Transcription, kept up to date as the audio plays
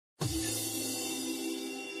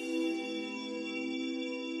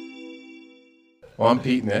Well, I'm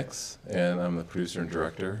Pete Nix, and I'm the producer and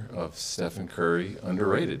director of Stephen Curry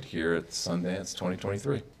Underrated here at Sundance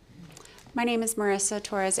 2023. My name is Marissa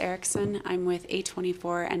Torres Erickson. I'm with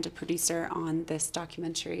A24 and a producer on this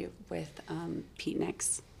documentary with Pete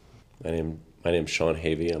Nix. My name's Sean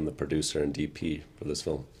Havey. I'm the producer and DP for this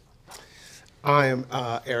film. I am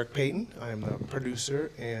Eric Payton. I am the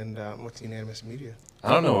producer and with Unanimous Media.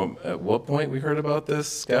 I don't know at what point we heard about this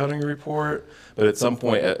scouting report, but at some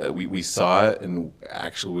point we saw it, and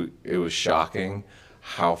actually it was shocking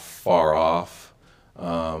how far off,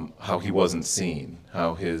 how he wasn't seen,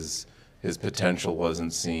 how his potential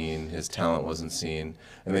wasn't seen, his talent wasn't seen.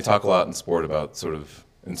 And they talk a lot in sports about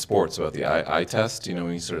the eye test, you know,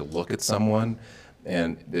 when you sort of look at someone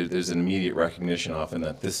and there's an immediate recognition often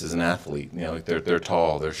that this is an athlete, you know, like they're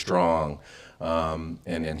tall, they're strong,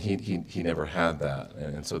 and he never had that,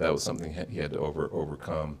 and so that was something he had to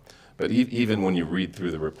overcome. But even when you read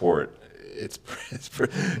through the report, it's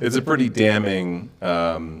a pretty damning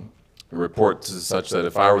report, such that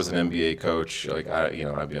if I was an NBA coach, like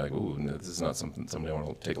I'd be like, ooh, this is not somebody I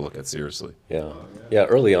want to take a look at seriously. Yeah.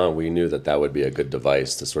 Early on, we knew that would be a good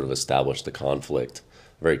device to sort of establish the conflict,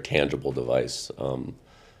 a very tangible device,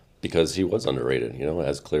 because he was underrated, you know,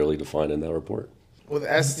 as clearly defined in that report. With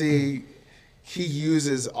SC, he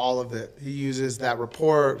uses all of it. He uses that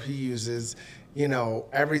report. He uses, you know,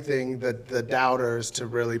 everything that the doubters to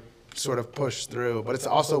really sort of push through, but it's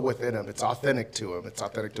also within him. It's authentic to him. It's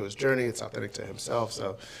authentic to his journey. It's authentic to himself.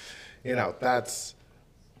 So, you know, that's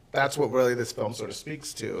what really this film sort of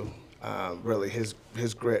speaks to. Really, his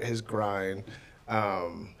grit, his grind,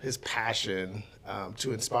 his passion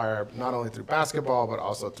to inspire not only through basketball but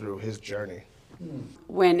also through his journey.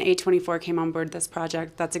 When A24 came on board this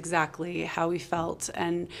project, that's exactly how we felt,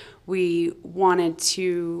 and we wanted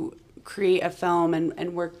to create a film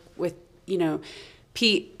and work with, you know,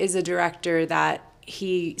 Pete is a director that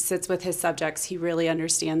he sits with his subjects, he really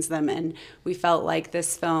understands them, and we felt like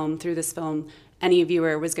through this film, any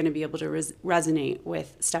viewer was going to be able to resonate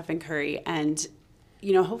with Stephen Curry and,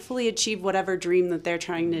 you know, hopefully achieve whatever dream that they're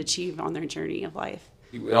trying to achieve on their journey of life.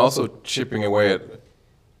 And also chipping away at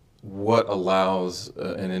what allows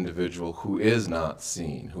an individual who is not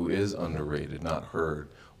seen, who is underrated, not heard,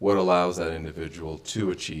 what allows that individual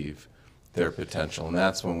to achieve their potential. And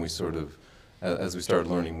that's when we sort of, as we started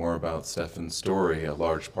learning more about Stephen's story, a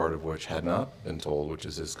large part of which had not been told, which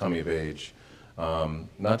is his coming of age,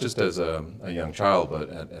 not just as a young child,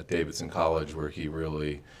 but at Davidson College, where he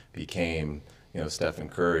really became, you know, Stephen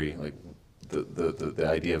Curry, like the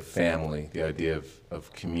idea of family, the idea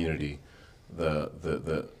of community,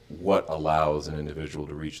 the what allows an individual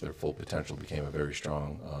to reach their full potential became a very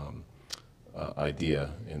strong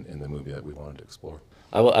idea in the movie that we wanted to explore.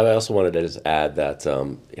 I also wanted to just add that,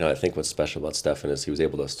 you know, I think what's special about Stephen is he was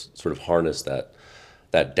able to sort of harness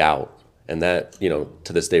that doubt, and that, you know,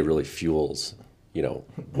 to this day really fuels, you know,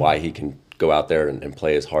 why he can go out there and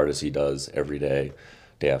play as hard as he does every day,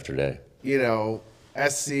 day after day. You know,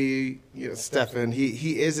 SC, you know, Stephen,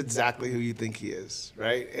 he is exactly who you think he is,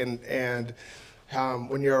 right? And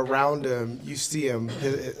when you're around him, you see him,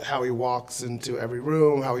 how he walks into every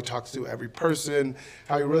room, how he talks to every person,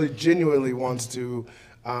 how he really genuinely wants to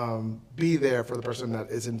be there for the person that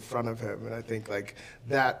is in front of him. And I think like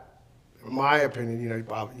that, in my opinion, you know,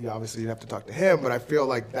 obviously you'd have to talk to him, but I feel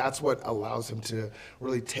like that's what allows him to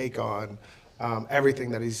really take on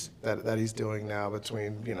everything that he's doing now,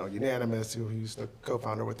 between, you know, Unanimous, who he's the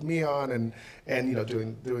co-founder with me on, and you know,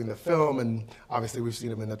 doing the film, and obviously we've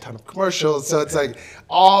seen him in a ton of commercials. So it's like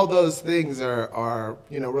all those things are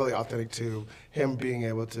you know, really authentic to him being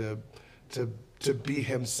able to be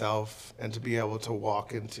himself and to be able to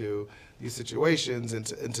walk into these situations and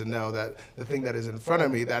to know that the thing that is in front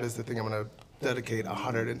of me, that is the thing I'm going to dedicate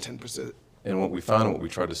 110%. And what we found, and what we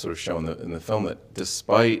tried to sort of show in the film, that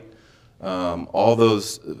despite all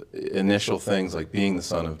those initial things, like being the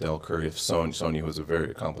son of Del Curry, if Sonia was a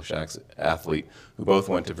very accomplished athlete who both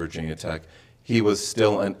went to Virginia Tech, he was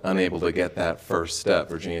still unable to get that first step.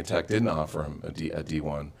 Virginia Tech didn't offer him a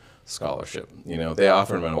D1 scholarship. You know, they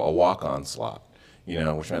offered him a walk-on slot, you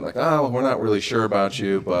know, which meant like, oh, well, we're not really sure about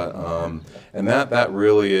you, but, and that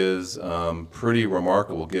really is pretty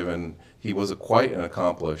remarkable, given he was quite an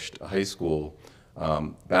accomplished high school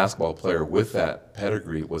basketball player. With that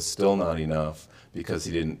pedigree was still not enough because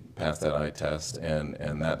he didn't pass that eye test, and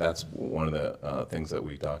that's one of the things that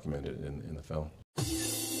we documented in the film.